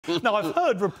Now, I've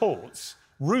heard reports,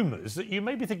 rumours, that you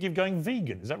maybe think of going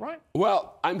vegan. Is that right?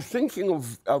 Well, I'm thinking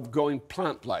of going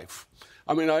plant life.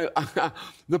 I mean,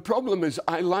 the problem is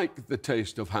I like the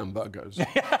taste of hamburgers.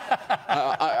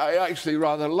 I actually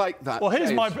rather like that. Well,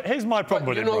 here's my problem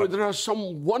with it. You know, there are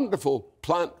some wonderful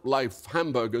plant life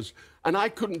hamburgers, and I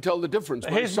couldn't tell the difference.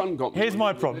 My son got me. Here's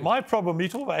my problem. My problem, you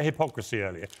talked about hypocrisy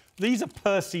earlier. These are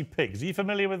Percy Pigs. Are you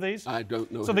familiar with these? I don't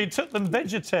know. So they took them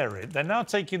vegetarian. They're now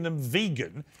taking them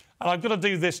vegan. And I've got to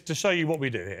do this to show you what we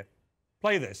do here.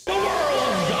 Play this. The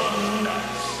world's gone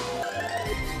nuts.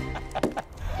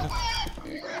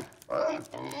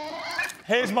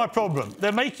 Here's my problem.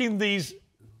 They're making these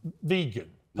vegan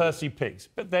Percy Pigs,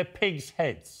 but they're pigs'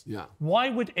 heads. Yeah. Why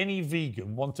would any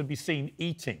vegan want to be seen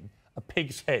eating a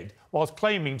pig's head whilst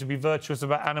claiming to be virtuous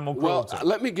about animal cruelty? Well,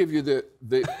 let me give you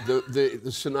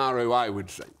the scenario I would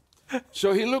say.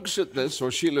 So he looks at this, or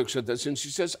she looks at this, and she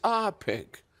says, "Ah,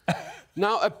 pig."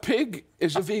 Now, a pig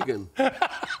is a vegan.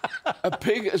 A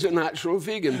pig is a natural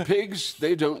vegan. Pigs,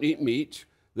 they don't eat meat.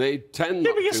 They tend not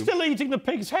Yeah, but you're to. still eating the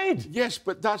pig's head. Yes,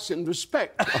 but that's in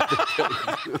respect of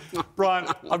the pig. Brian,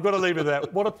 I've got to leave it there.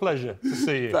 What a pleasure to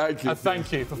see you. Thank you. And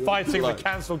thank you for fighting the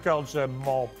cancel culture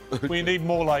mob. We need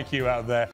more like you out there.